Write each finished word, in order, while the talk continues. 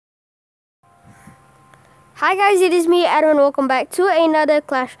Hi guys, it is me, Adam, and welcome back to another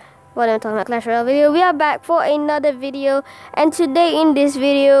Clash Royale video. We are back for another video, and today in this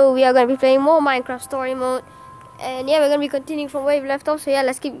video, we are going to be playing more Minecraft Story Mode. And yeah, we're going to be continuing from where we left off, so yeah,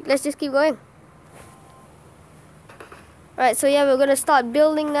 let's just keep going. Alright, so yeah, we're going to start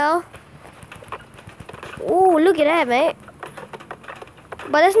building now. Oh, look at that, mate.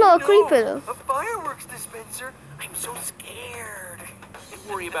 But that's not a creeper though. A fireworks dispenser? I'm so scared. Don't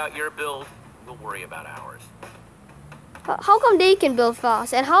worry about your build. We'll worry about ours. How come they can build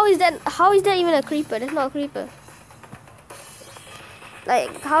fast? And how is that even a creeper? That's not a creeper.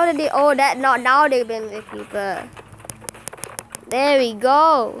 Like, how did they... Oh, that... Not now they're building a creeper. There we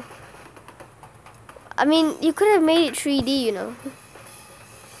go. I mean, you could have made it 3D, you know.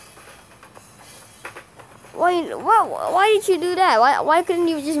 Why did you do that? Why couldn't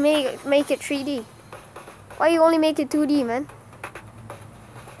you just make it 3D? Why you only make it 2D, man?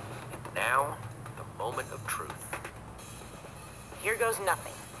 Now, the moment of truth. Here goes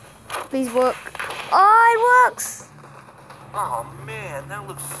nothing. Please work. Oh, it works! Oh man, that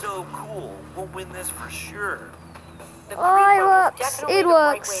looks so cool. We'll win this for sure. Oh, it works. It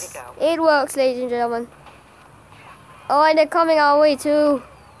works. It works, ladies and gentlemen. Oh, and they're coming our way too.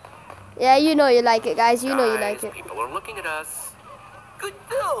 Yeah, you know you like it, guys. You know you like it. People are looking at us. Good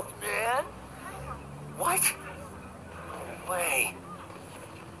build, man. What? No way.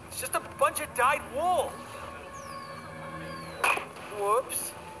 It's just a bunch of dyed wool.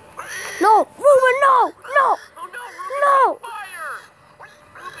 Whoops. No, Ruben, no, no, Oh no, no, fire!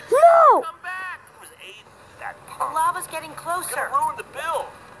 Ruben, no. come back. It was Aiden, that The punk. lava's getting closer. Gonna ruin the build.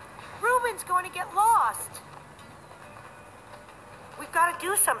 Ruben's going to get lost. We've got to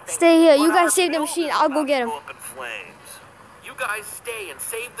do something. Stay here. You But guys our save the build machine. is I'll go about get to him. go up in flames. You guys stay and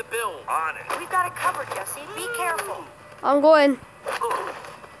save the build. On it. We've got it covered, Jesse. Be careful. I'm going.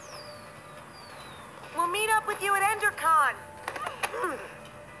 We'll meet up with you at EnderCon.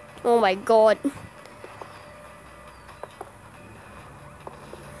 Oh my god.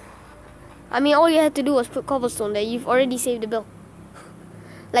 I mean, all you had to do was put cobblestone there. You've already saved the bill.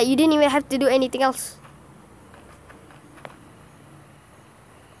 Like, you didn't even have to do anything else.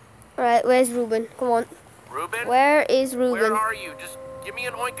 Alright, where's Ruben? Come on. Ruben? Where is Ruben? Where are you? Just give me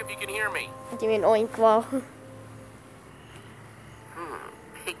an oink if you can hear me. Give me an oink. Wow.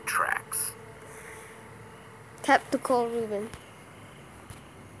 Pig tracks. Tap to call Ruben.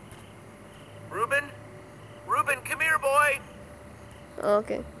 Ruben? Ruben, come here, boy.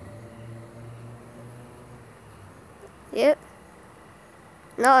 Okay. Yep.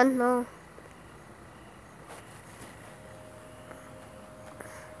 No.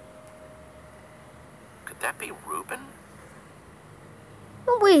 Could that be Ruben?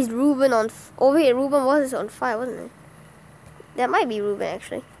 No way is Ruben on... Oh wait, Ruben was on fire, wasn't it? That might be Ruben,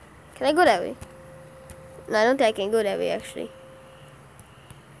 actually. Can I go that way? No, I don't think I can go that way, actually.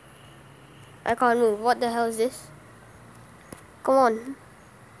 I can't move. What the hell is this? Come on.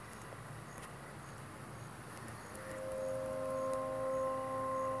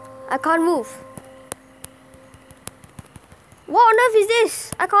 I can't move. What on earth is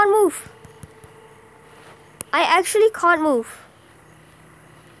this? I can't move. I actually can't move.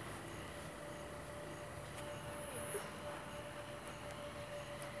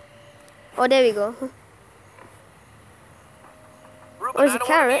 Oh, there we go. Ruben, There's I a don't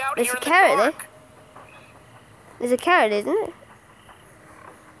wanna be carrot. out There's here a in the carrot there. dark. There's a carrot, isn't it?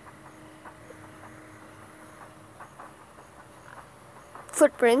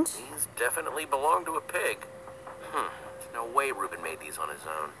 Footprints. These definitely belong to a pig. There's no way Ruben made these on his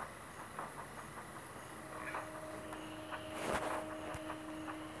own.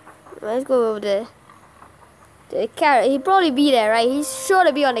 Let's go over there. The carrot. He'd probably be there, right? He's sure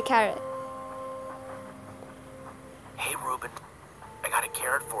to be on the carrot. Hey, Ruben. I got a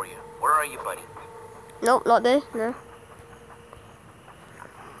carrot for you. Where are you, buddy? Nope, not there. No.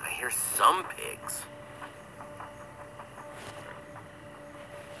 I hear some pigs.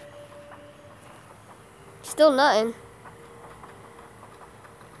 Still nothing.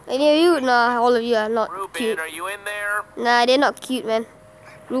 Any of you? Nah, all of you are not Ruben, cute. are you in there? Nah, they're not cute, man.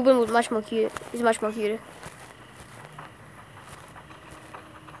 Ruben was much more cute. He's much more cuter.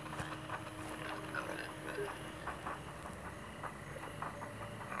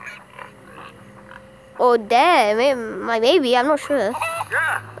 Oh, damn. Maybe. I'm not sure.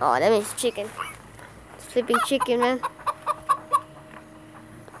 Yeah. Oh, that means chicken. Flipping chicken, man.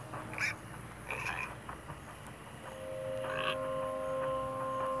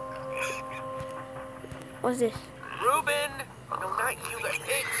 What's this? Ruben! No, not you, the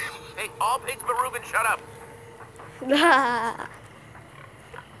pigs. Hey, all pigs but Ruben, shut up.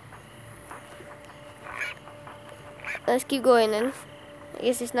 Let's keep going then. I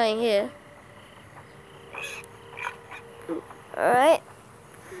guess it's not in here. Alright.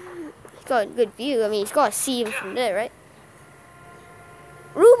 He's got a good view. I mean, he's got to see him from there, right?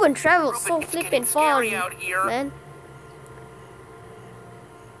 Ruben traveled so flippin' far, man.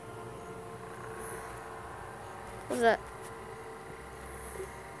 What's that?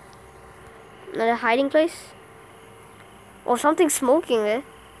 Another hiding place? Or something smoking there.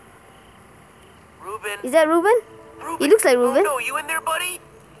 Ruben. Is that Ruben? He looks like Ruben. Oh no, you in there, buddy?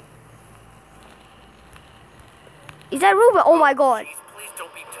 Is that Ruben? Oh my god. Please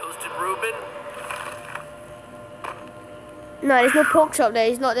don't be toasted, Ruben. No, there's no pork chop there.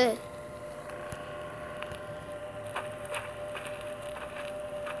 He's not there.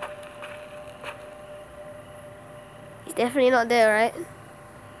 He's definitely not there, right?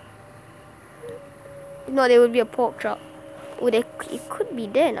 No, there would be a pork chop. Oh, it could be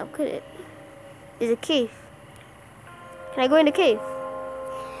there now, could it? There's a cave. Can I go in the cave?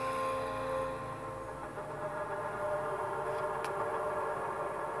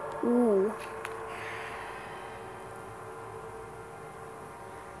 Ooh.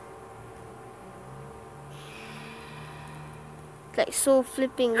 It's like so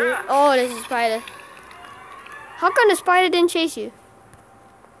flipping weird. Oh, there's a spider. How come the spider didn't chase you?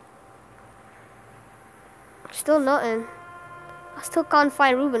 Still nothing. I still can't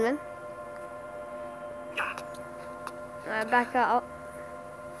find Ruben, man. Alright, back out.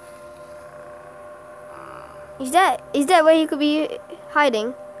 Is that where he could be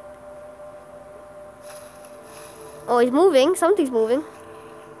hiding? Oh, he's moving. Something's moving.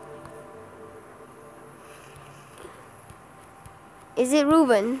 Is it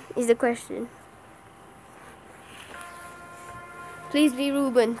Ruben? Is the question. Please be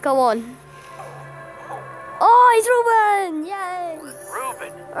Ruben. Come on. Oh, it's Ruben! Yay!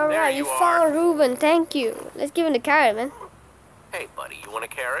 Ruben. Alright, you found Ruben. Thank you. Let's give him the carrot, man. Hey, buddy, you want a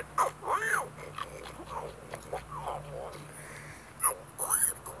carrot?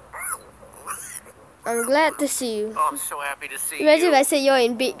 I'm glad to see you. Oh, I'm so happy to see Imagine you. if I said you're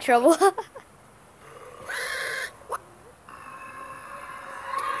in big trouble.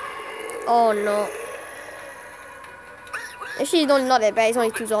 Oh no. Actually, it's not that bad. It's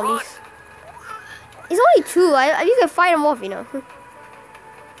only 2 zombies. It's only 2. You can fight them off, you know.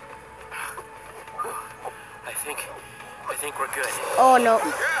 I think we're good. Oh no.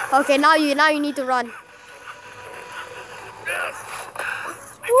 Okay, now you need to run.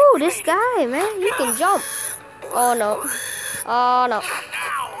 Ooh, this guy, man, he can jump. Oh no. Oh no.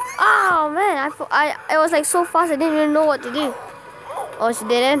 Oh man, I was like so fast I didn't even know what to do. Oh, it's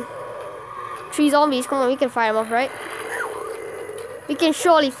dead end. 3 zombies. Come on, we can fight them off, right? We can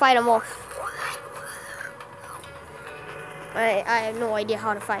surely fight them off. I have no idea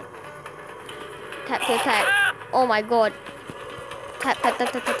how to fight. Tap to attack. Oh my god. Tap.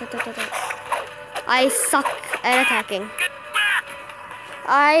 I suck at attacking.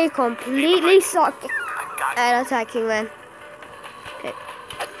 I completely suck at attacking, man. Okay.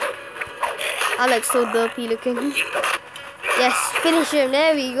 I look so derpy looking. Yes, finish him.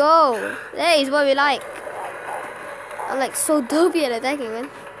 There we go. There is what we like. I'm like so derpy at attacking, man.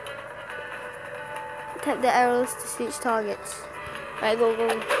 Tap the arrows to switch targets. Alright, go.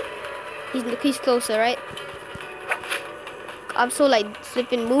 He's closer, right? I'm so like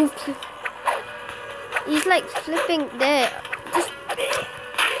flipping move. He's like flipping there.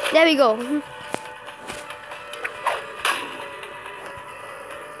 There we go.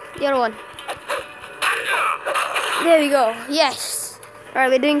 The other one. There we go. Yes. Alright,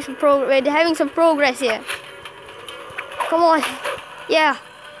 we're doing some we're having some progress here. Come on. Yeah.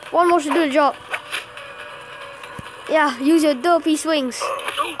 One more should do the job. Yeah, use your dopey swings.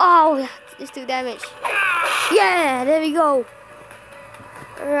 Oh, yeah, just took damage. Yeah, there we go.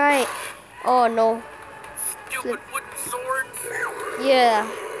 Alright. Oh no. Stupid wooden swords. Yeah.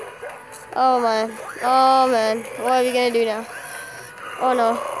 Oh man. What are we gonna do now? Oh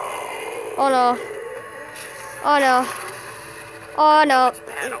no. Oh no. Oh no. Oh no.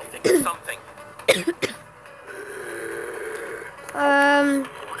 Man, I'll think of something.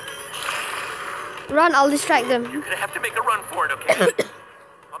 Run, I'll distract them. You're gonna have to make a run for it, okay?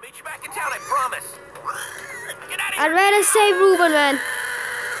 I'll meet you back in town, I promise. Get out of here. I'd rather save Ruben, man.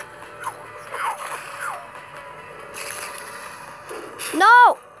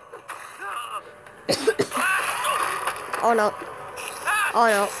 No! Oh no. Oh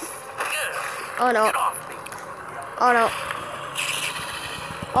no. Oh no. Oh no.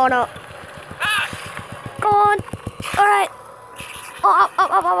 Oh no. Go on. Alright. Oh,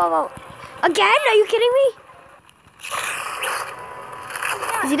 up. Again? Are you kidding me?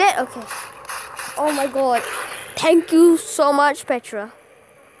 Is he dead? Okay. Oh my god. Thank you so much, Petra.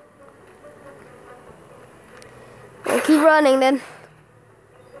 I'll keep running then.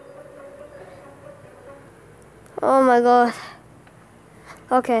 Oh my god.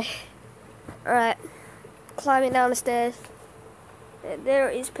 Okay. Alright. Climbing down the stairs. And there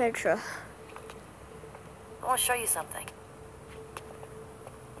is Petra. I want to show you something.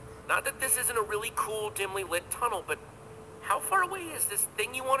 Not that this isn't a really cool, dimly lit tunnel, but how far away is this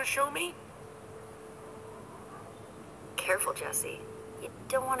thing you want to show me? Careful, Jesse. You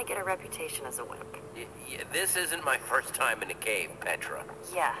don't want to get a reputation as a wimp. This isn't my first time in a cave, Petra.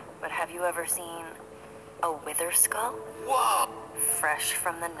 Yeah, but have you ever seen a wither skull? Whoa! Fresh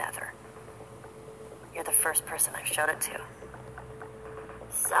from the nether. You're the first person I've showed it to.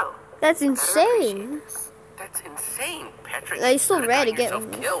 So, That's you better appreciate insane. this. That's insane, Petra. Like, it's so You could've rare to gotten get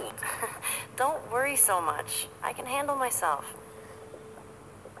yourself one. killed. Don't worry so much. I can handle myself.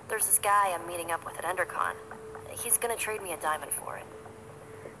 There's this guy I'm meeting up with at EnderCon. He's gonna trade me a diamond for it.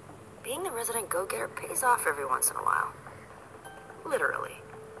 Being the resident go-getter pays off every once in a while. Literally.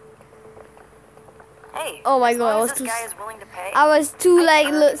 Hey, Oh my as god, long I as was this too guy is willing to pay. I was too I like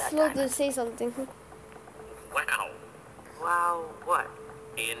earned that slow to diamond. say something. Wow. Wow, what?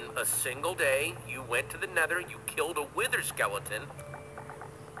 In a single day, you went to the nether, you killed a wither skeleton.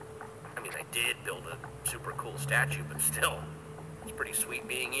 I mean, I did build a super cool statue, but still. It's pretty sweet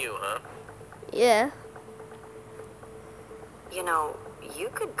being you, huh? Yeah. You know, you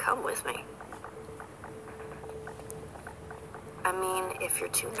could come with me. I mean, if you're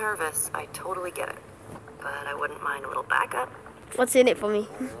too nervous, I totally get it. But I wouldn't mind a little backup. What's in it for me?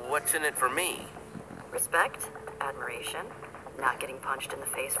 What's in it for me? Respect, admiration, not getting punched in the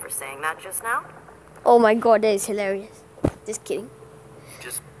face for saying that just now. Oh my god, that is hilarious. Just kidding.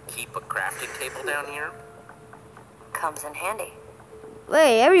 Just keep a crafting table down here? Comes in handy.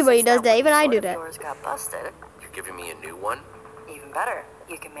 Wait, everybody Since does that. Even I sword do of that. yours got busted. You're giving me a new one? Even better,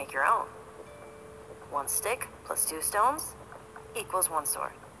 you can make your own. 1 stick plus 2 stones equals 1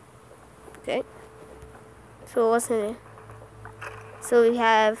 sword. Okay. So what's in it? So we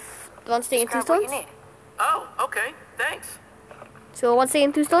have 1 stick and 2 Just grab what stones. you need. Oh, okay. Thanks. So 1 stick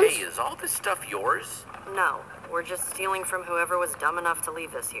and 2 stones. Hey, is all this stuff yours? No, we're just stealing from whoever was dumb enough to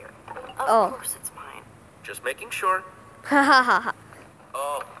leave this here. Of Oh. course it's mine. Just making sure. Ha ha ha ha.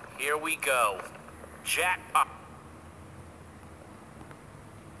 Oh, here we go. Jackpot.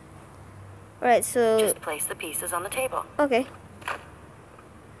 Alright, so Just place the pieces on the table. okay.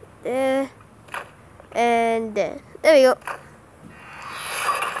 There and there. There we go.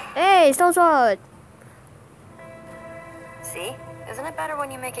 Hey, stone sword. See? Isn't it better when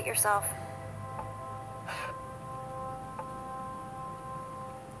you make it yourself?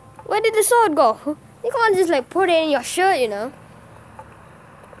 Where did the sword go? You can't just like put it in your shirt, you know.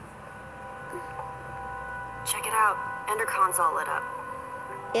 Check it out. EnderCon's all lit up.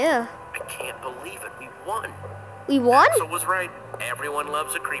 Yeah. I can't believe it. We won. We won? Axel was right. Everyone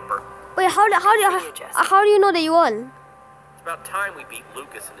loves a creeper. Wait, how do you know that you won? It's about time we beat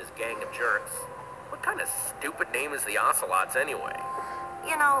Lucas and his gang of jerks. What kind of stupid name is the Ocelots anyway?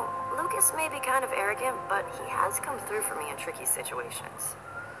 You know, Lucas may be kind of arrogant, but he has come through for me in tricky situations.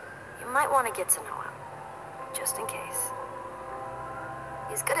 You might want to get to know him, just in case.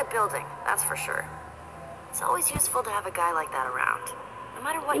 He's good at building, that's for sure. It's always useful to have a guy like that around, no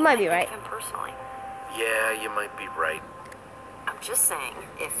matter what You you might might be think right. of him personally. Yeah, you might be right. I'm just saying,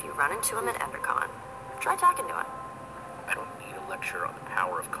 if you run into him at EnderCon, try talking to him. I don't need a lecture on the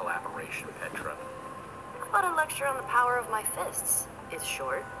power of collaboration, Petra. How about a lecture on the power of my fists? It's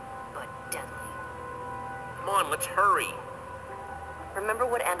short, but deadly. Come on, let's hurry. Remember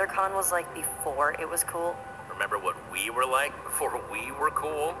what EnderCon was like before it was cool? Remember what we were like before we were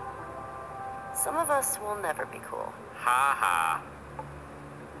cool? Some of us will never be cool. Ha ha.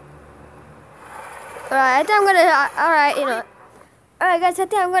 Alright, I think I'm gonna, alright, you know. Alright guys, I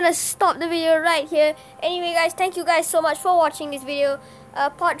think I'm gonna stop the video right here. Anyway guys, thank you guys so much for watching this video.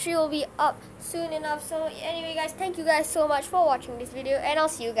 Part 3 will be up soon enough. So anyway guys, thank you guys so much for watching this video. And I'll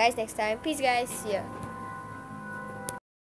see you guys next time. Peace guys, see ya.